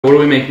What are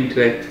we making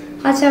today?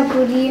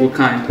 Khachapuri. What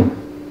kind?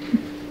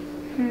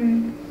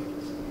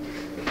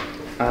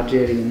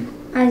 Adjarian.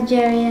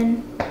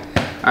 Adjarian.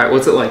 Alright,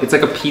 what's it like? It's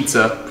like a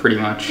pizza, pretty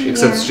much,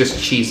 except it's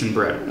just cheese and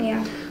bread.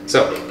 Yeah.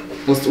 So,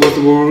 what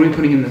are we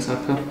putting in this,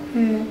 Arqa?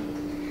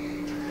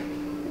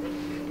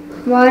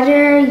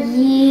 Water,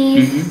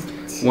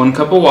 yeast. 1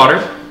 cup of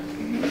water.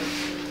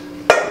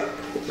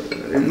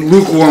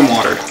 Lukewarm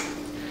water.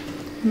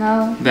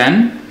 No.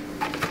 Then?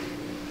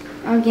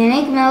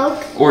 Organic milk.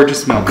 Or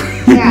just milk.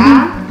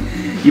 Yeah.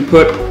 You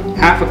put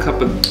half a cup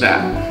of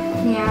that.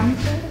 Yeah.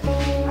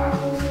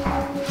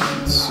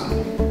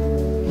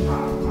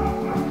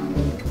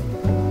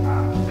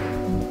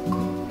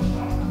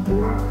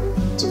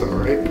 That's about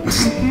right.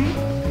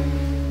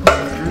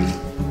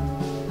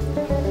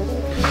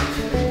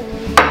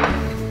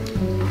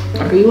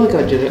 Okay, you like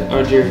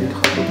Adjarian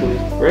Khachapuri,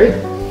 right?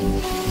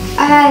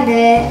 I had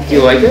it. Do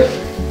you like it?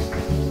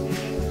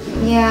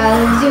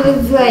 Yeah, it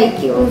was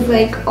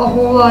like a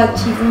whole lot of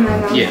cheese in my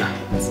mouth. Yeah,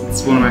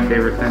 it's one of my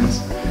favorite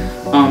things.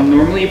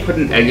 Normally you put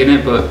an egg in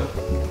it, but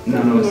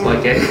none of us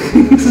like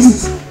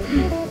eggs.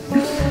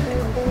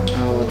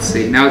 Oh, let's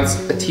see. Now it's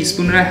 1.5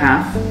 teaspoons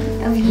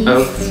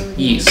of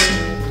yeast. I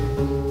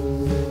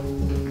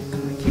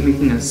keep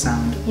making a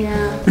sound.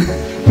 Yeah.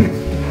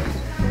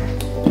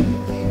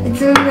 It's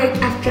sort of like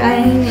after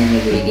adding an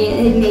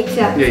ingredient, it makes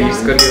that Yeah, sound. you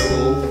just gotta get a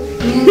little.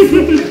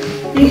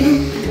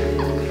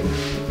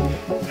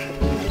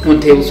 1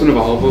 tablespoon of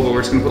olive oil, but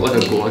we're just gonna put like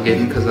a glug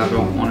in because I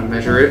don't want to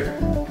measure it.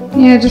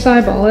 Yeah, just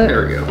eyeball it.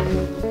 There we go.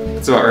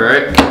 That's about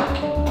right.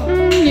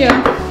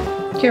 Yeah.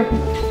 Careful.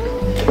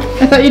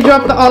 I thought you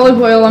dropped the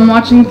olive oil. I'm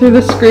watching through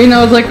the screen.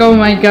 I was like, oh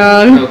my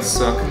god. That would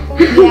suck.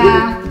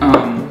 Yeah.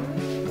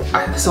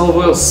 This olive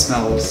oil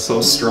smells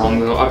so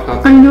strong though.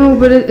 I know,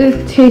 but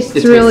it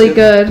tastes really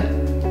good. Ew,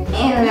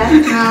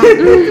 that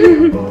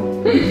smells.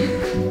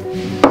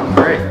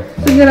 Alright.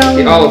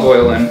 Get Olive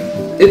oil in.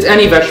 It's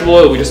any vegetable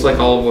oil, we just like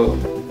olive oil.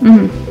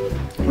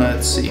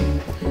 Let's see.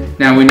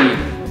 Now we need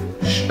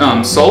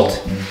salt,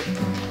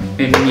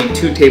 and we need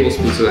 2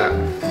 tablespoons of that.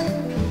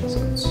 So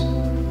it's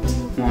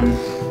 1,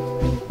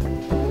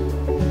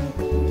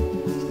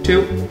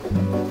 2,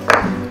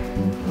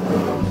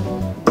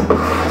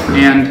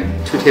 and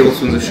 2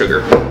 tablespoons of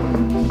sugar.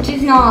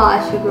 Just not a lot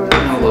of sugar.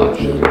 Not a lot of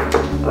sugar.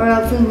 Or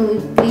else it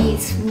would be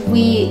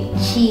sweet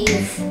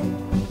cheese.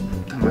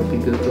 That might be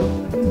good though.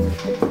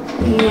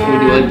 Yeah.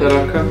 Would you like that,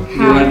 Arqa? Do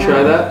you want to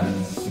try that?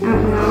 I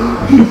don't know.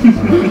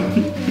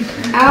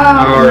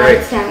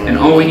 Alright, and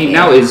all we need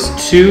now is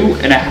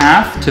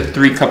 2.5 to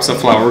 3 cups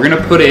of flour. We're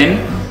gonna put in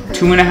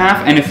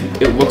 2.5, and if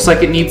it looks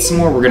like it needs some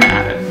more, we're gonna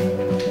add it.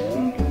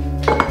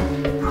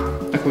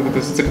 Look at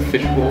this, it's like a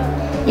fish bowl.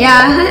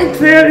 Yeah, it's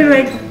really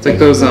like. It's like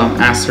those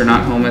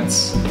astronaut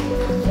helmets.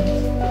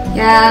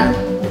 Yeah.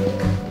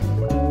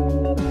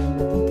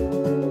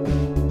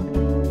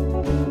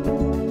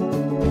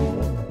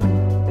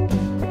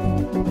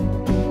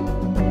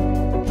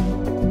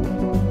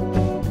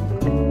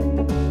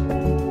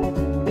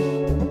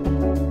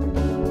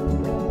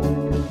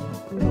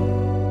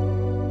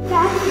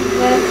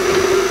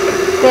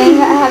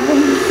 Thing that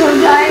happened so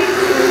dark.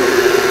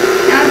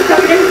 Now it's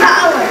covered in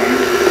flour.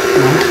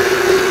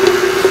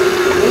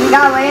 You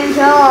gotta wait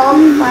until all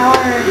the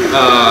flour.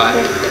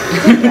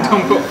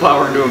 Don't put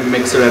flour into a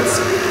mixer that's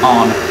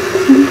on.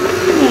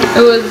 Yeah.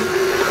 It was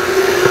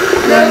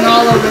going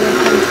all over the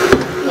place.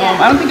 Yeah.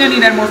 I don't think I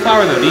need to add more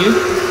flour though, do you?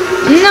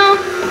 No.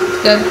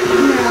 It's good.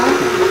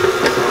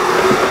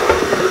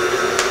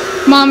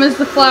 No. Mom, is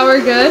the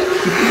flour good?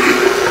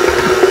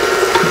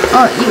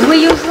 Oh,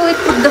 we usually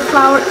put the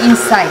flour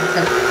inside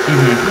the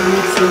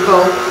mixing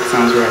bowl.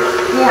 Sounds right.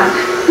 Yeah.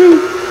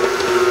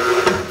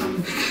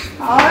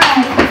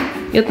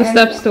 Alright. Get the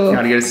step stool.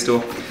 Gotta get a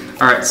stool.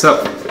 Alright,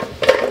 so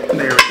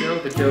there we go.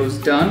 The dough's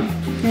done.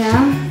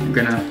 Yeah. I'm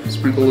gonna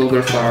sprinkle a little bit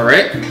of flour,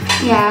 right?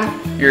 Yeah.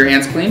 Your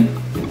hands clean?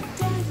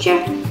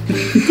 Sure.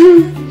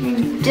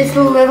 Just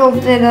a little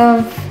bit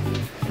of.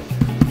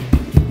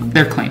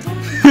 They're clean.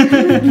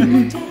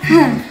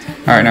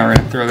 Alright, now we're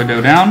gonna throw the dough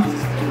down.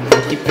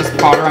 Keep this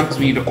powder on because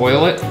we need to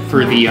oil it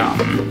for the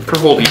for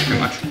holding it pretty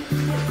much.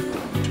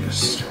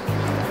 Just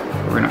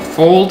we're gonna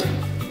fold,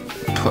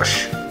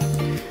 push,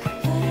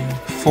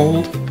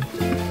 fold,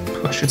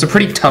 push. It's a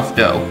pretty tough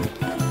dough.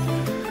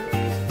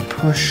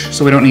 Push,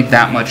 so we don't need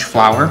that much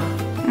flour.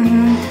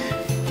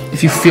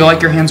 If you feel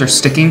like your hands are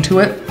sticking to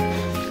it,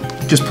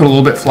 just put a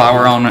little bit of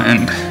flour on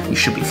and you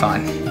should be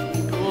fine. A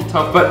little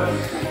tough, but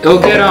it'll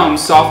get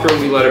softer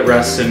when we let it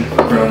rest and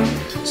grow.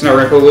 So now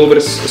we're gonna put a little bit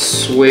of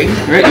swing.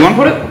 All right, you wanna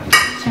put it?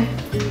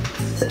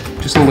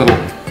 Just a little.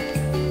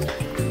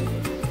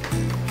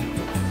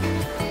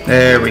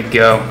 There we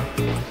go.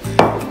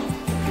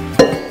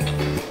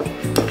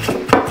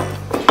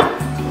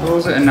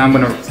 Close it, and now I'm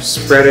gonna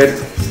spread it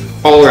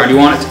all around. You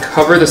want it to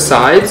cover the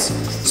sides,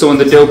 so when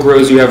the dough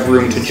grows, you have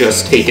room to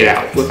just take it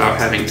out without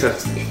having to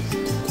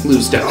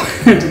lose dough.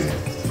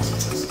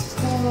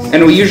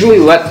 And we usually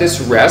let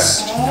this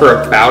rest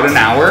for about an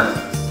hour.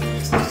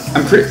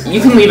 You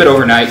can leave it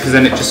overnight because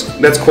then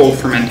that's cold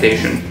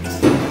fermentation.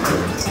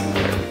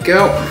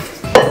 go.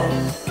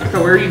 Arqa,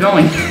 where are you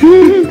going?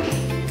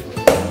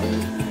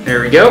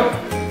 There we go.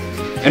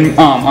 And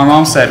our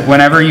mom said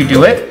whenever you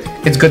do it,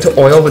 it's good to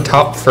oil the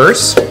top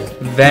first,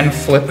 then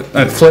flip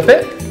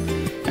it,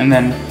 and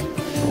then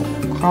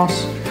go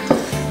across.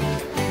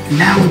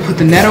 Now we put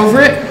the net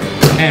over it,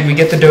 and we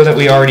get the dough that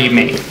we already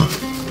made.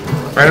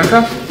 Right,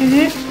 Arqa?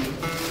 Mm-hmm.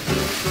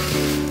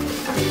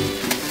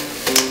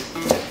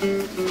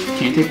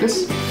 Can you take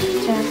this?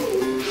 Sure.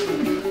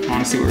 I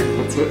want to see where it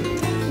puts it.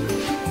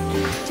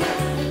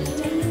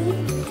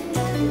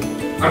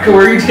 Arqa,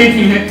 where are you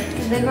taking it?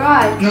 The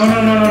garage. No.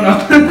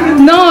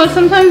 No,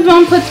 sometimes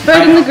mom puts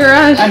bread in the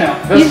garage. I know.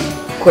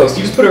 That's close.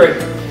 You just put it right.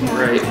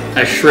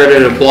 I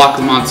shredded a block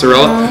of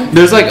mozzarella.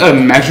 There's like a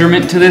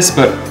measurement to this,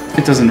 but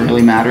it doesn't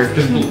really matter.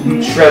 Just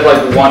shred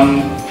like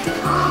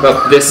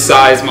about this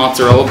size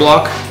mozzarella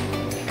block.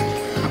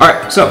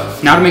 Alright, so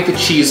now to make the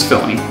cheese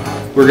filling,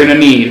 we're gonna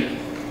need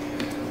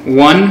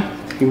 1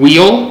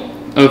 wheel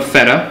of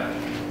feta,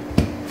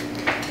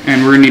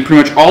 and we're gonna need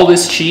pretty much all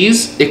this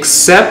cheese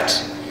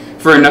except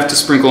for enough to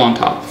sprinkle on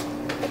top.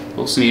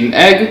 We'll also need an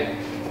egg,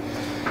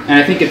 and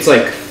I think it's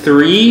like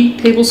 3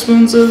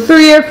 tablespoons of...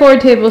 3 or 4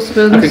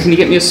 tablespoons. Okay, can you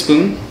get me a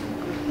spoon?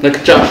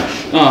 Like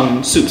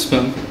a soup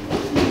spoon.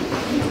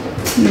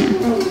 Yeah.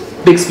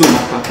 Big spoon,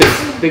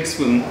 big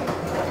spoon.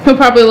 He'll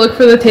probably look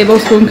for the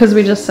tablespoon because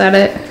we just said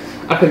it.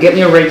 I could get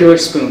me a regular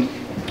spoon.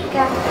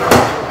 Yeah.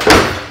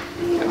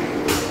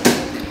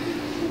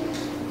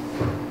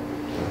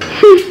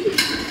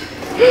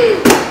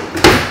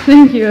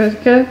 Thank you,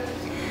 Arqa.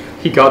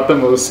 He got the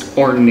most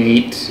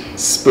ornate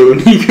spoon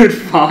he could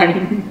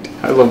find.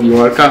 I love you,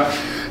 Arqa.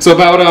 So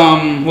about,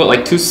 what,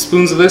 like 2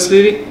 spoons of this,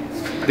 maybe?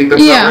 I think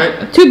that's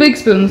about right. 2 big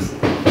spoons.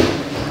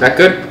 That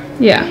good?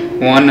 Yeah.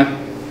 1,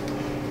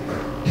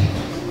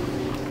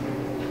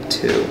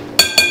 2.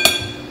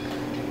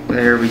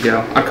 There we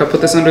go. Arqa,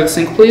 put this under the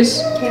sink,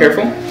 please. Okay.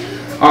 Careful.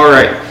 All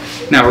right.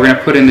 Now we're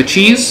gonna put in the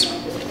cheese.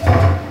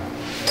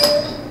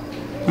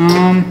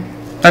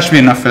 That should be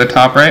enough for the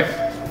top, right?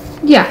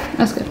 Yeah,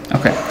 that's good.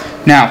 Okay.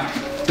 Now,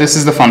 this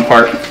is the fun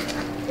part.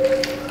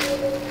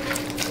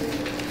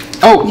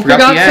 Oh, You forgot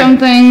forgot the egg.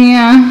 something,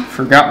 yeah.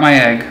 Forgot my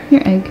egg.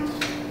 Your egg.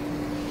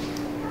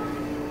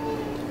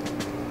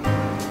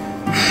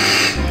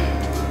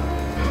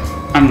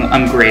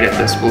 I'm great at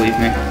this, believe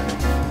me.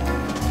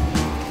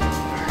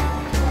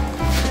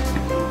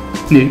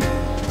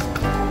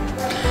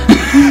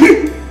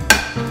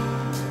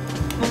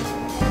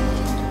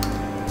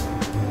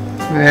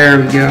 There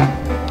we go.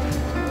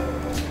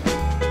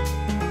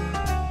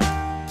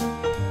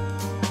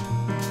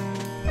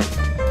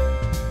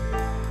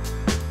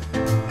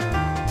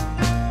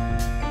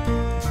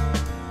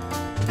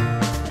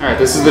 Alright,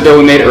 this is the dough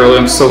we made earlier.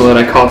 I'm so glad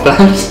I caught that.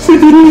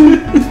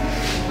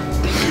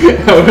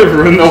 I would have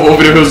ruined the whole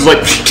video. It was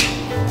like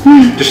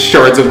just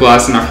shards of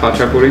glass in our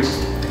khachapuri.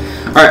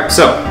 Alright,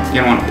 so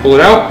you're gonna want to pull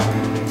it out.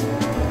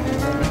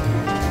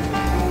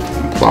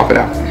 And plop it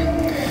out.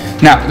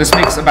 Now, this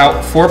makes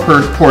about 4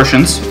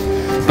 portions,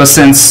 but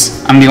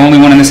since I'm the only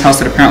one in this house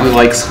that apparently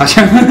likes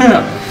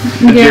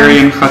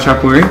Adjarian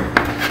Khachapuri,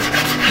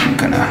 I'm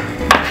gonna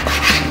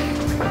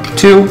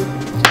 2,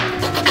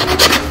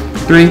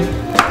 3,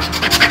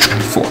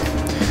 4.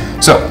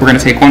 So we're gonna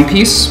take 1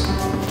 piece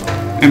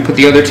and put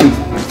the other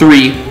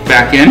 3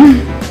 back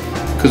in,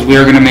 because we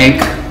are gonna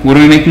make, what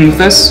are we making with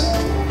this?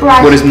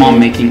 Brashki. What is mom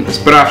making with this?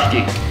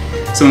 Brashki.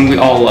 Something we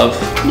all love.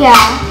 Yeah,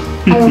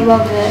 I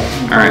love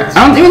it. Alright,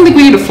 I don't even think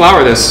we need to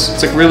flour this.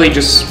 It's like really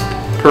just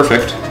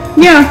perfect.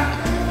 Yeah.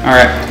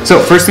 Alright, so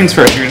first things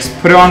first, you're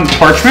gonna put it on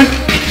parchment.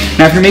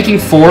 Now if you're making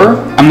 4,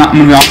 I'm gonna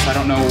be honest, I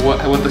don't know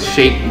what the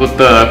shape, what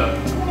the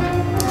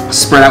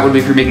spread out would be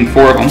if you're making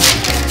 4 of them.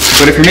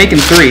 But if you're making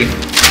 3,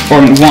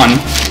 or 1,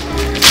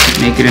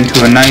 make it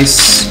into a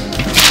nice...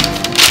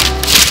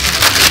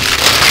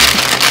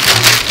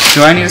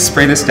 Do I need to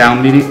spray this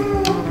down, Didi?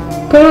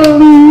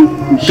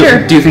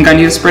 Sure. Do you think I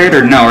need to spray it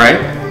or no, right?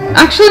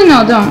 Actually,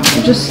 no, don't.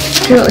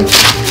 Just do it like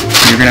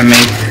that. You're gonna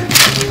make...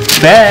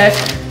 Beck!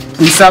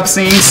 Please stop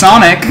singing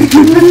Sonic!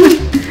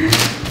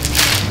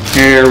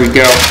 There we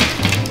go.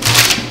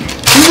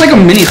 This is like a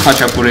mini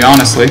khachapuri,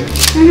 honestly.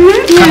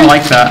 Kinda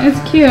like that. It's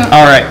cute.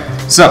 Alright,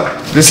 so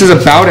this is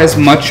about as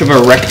much of a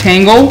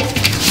rectangle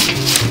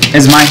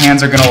as my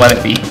hands are gonna let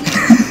it be.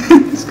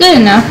 It's good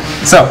enough.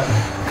 So,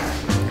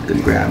 I'm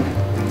gonna grab,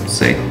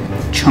 say,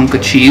 a chunk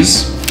of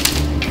cheese.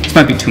 This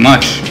might be too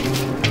much.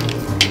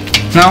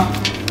 No?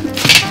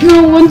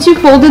 No, once you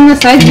fold in the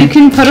sides, you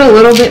can put a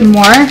little bit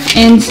more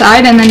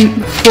inside and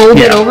then fold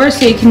it over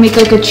so you can make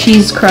like a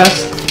cheese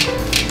crust.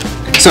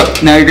 So,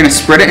 now you're gonna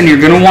spread it and you're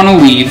gonna wanna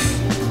leave,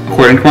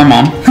 according to our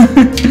mom,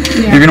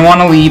 you're gonna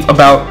wanna leave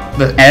about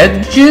the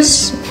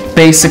edges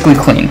basically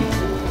clean.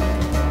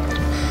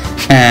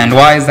 And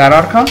why is that,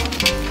 Arqa?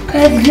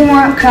 Because you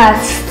want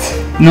crust.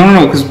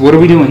 No, because what are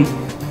we doing?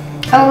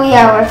 Oh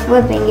yeah, we're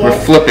flipping it. We're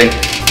flipping.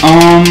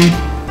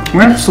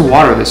 We're not supposed to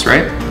water this,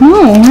 right?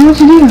 No, why would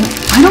you do that?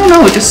 I don't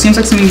know, it just seems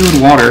like something you would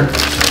water.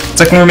 It's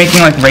like when we're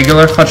making like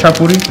regular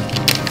khachapuri.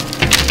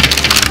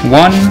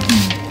 1,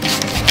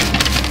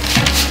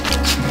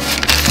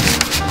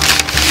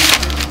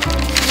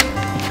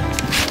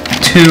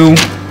 2,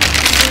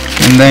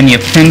 and then you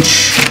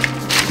pinch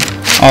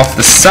off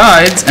the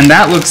sides, and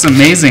that looks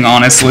amazing,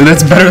 honestly.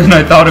 That's better than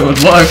I thought it would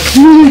look.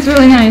 It's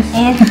really nice.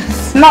 And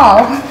it's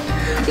small.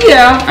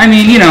 Yeah, I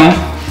mean, you know,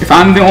 if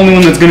I'm the only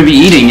one that's going to be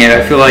eating it,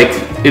 I feel like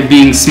it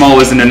being small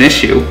isn't an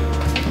issue.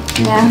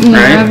 Yeah. Yeah,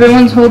 Right?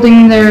 everyone's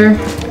holding their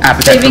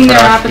saving their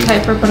pierogi.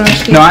 appetite for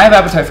pierogi. No, I have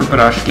appetite for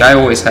pierogi. I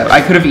always have. I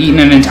could have eaten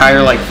an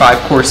entire like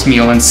 5-course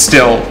meal and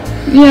still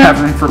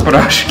have room for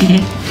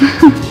pierogi.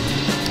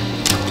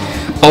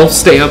 I'll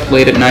stay up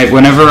late at night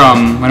whenever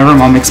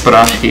mom makes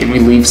pierogi and we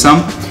leave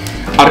some.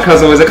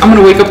 Arqa's always like, I'm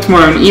gonna wake up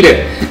tomorrow and eat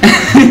it.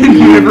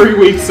 Whenever he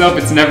wakes up,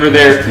 it's never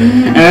there.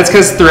 And that's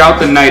because throughout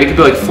the night, it could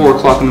be like 4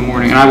 o'clock in the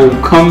morning, and I will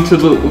come to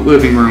the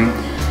living room,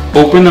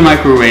 open the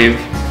microwave,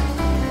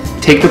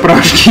 take the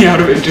pierogi out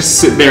of it, and just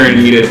sit there and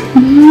eat it.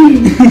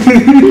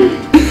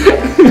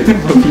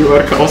 Love you,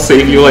 Arqa. I'll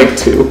save you like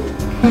 2.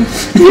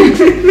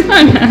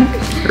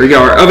 There we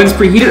go. Our oven's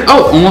preheated.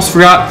 Oh, almost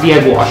forgot the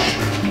egg wash.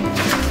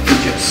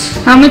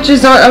 How much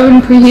is our oven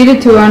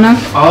preheated to, Arnak?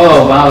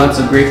 Oh, wow, that's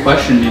a great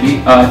question,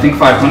 Didi. I think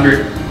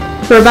 500.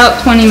 For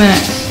about 20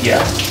 minutes. Yeah.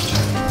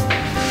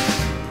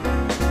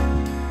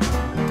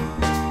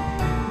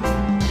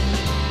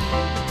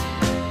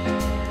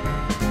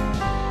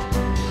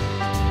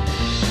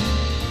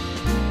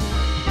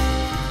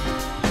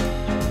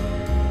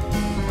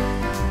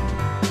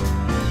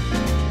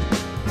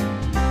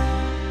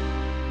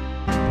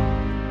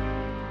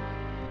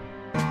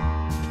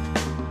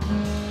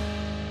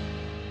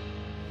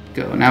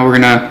 Go. Now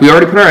we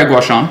already put our egg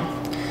wash on.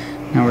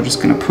 Now we're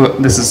just gonna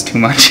put, this is too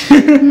much.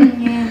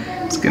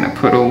 Just gonna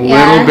put a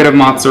little bit of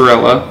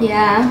mozzarella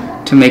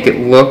to make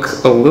it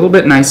look a little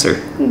bit nicer.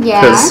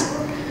 Yeah. Because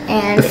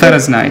And the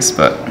feta's nice,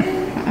 but.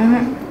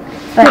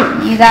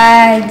 but you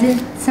gotta do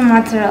some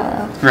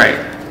mozzarella. Right.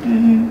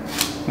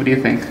 What do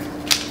you think?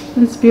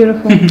 It's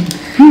beautiful.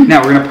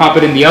 Now we're gonna pop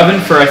it in the oven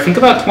for I think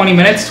about 20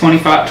 minutes,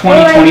 25. Or When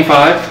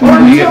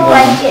you get until warm.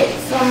 like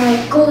it's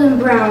like golden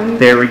brown.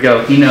 There we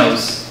go. He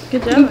knows.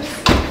 Good job.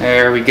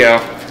 There we go.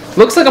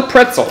 Looks like a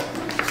pretzel.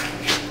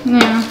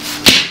 Yeah.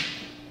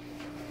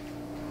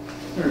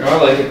 There we go.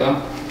 I like it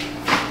though.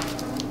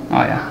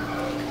 Oh yeah.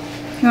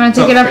 You want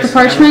to take it off the Chris,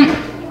 parchment?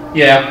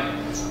 Yeah.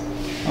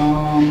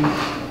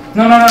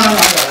 No. I got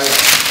it.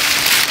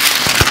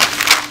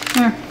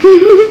 Here.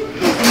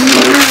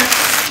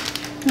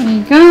 There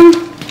you go.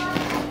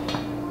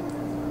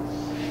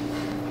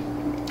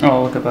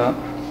 Oh, look at that.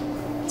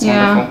 It's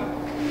Yeah. wonderful.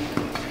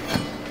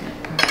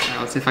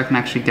 Let's see if I can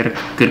actually get a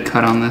good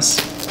cut on this.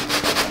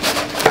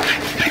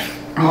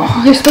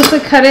 Oh. You're supposed to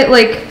cut it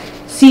like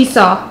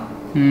seesaw.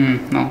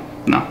 No.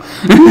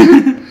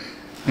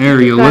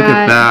 There you go. Look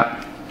at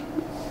that.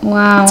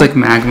 Wow. It's like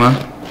magma.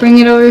 Bring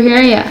it over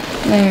here. Yeah.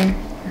 There.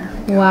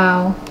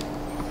 Wow.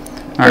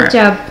 All right.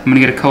 job. I'm gonna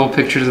get a couple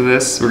pictures of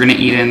this. We're gonna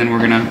eat it and then we're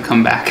gonna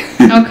come back.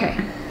 Okay.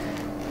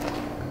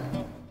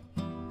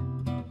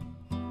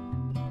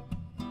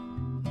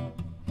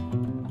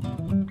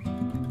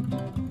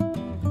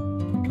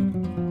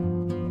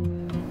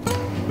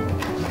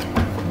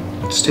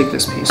 Just take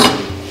this piece.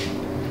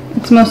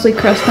 It's mostly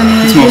crust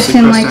anyway. It's mostly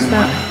Tim crust likes anyway.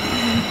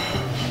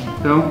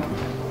 that. Go.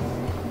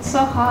 It's so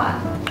hot.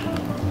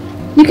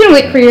 You can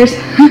wait for yours.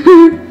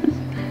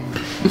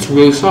 It's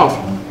really soft.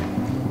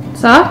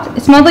 Soft?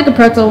 It smelled like a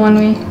pretzel when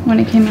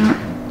it came out.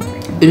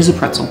 It is a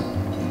pretzel.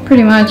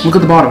 Pretty much. Look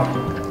at the bottom.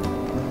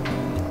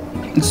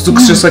 It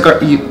looks just like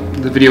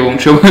the video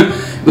won't show.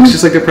 It looks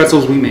just like the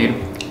pretzels we made.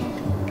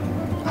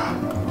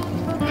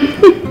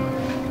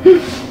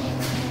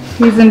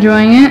 He's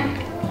enjoying it.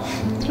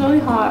 It's really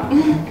hot.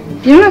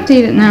 You don't have to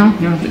eat it now.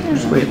 Yeah,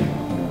 just wait.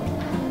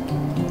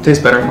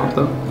 Tastes better hot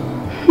though.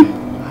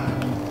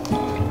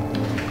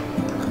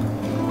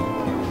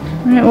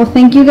 Alright, well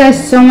thank you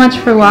guys so much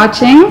for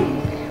watching.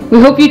 We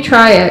hope you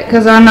try it,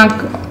 because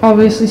Arnak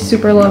obviously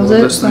super loves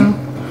it. This So. thing.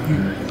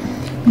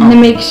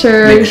 And make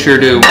sure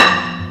to.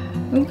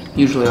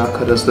 Usually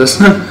Arqa does this.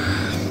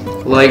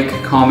 Like,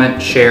 comment,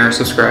 share,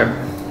 subscribe.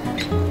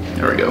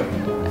 There we go.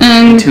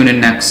 and Tune in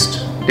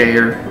next day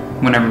or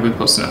whenever we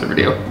post another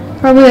video.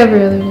 probably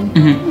every other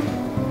day.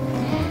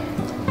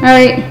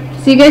 Alright,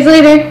 see you guys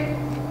later.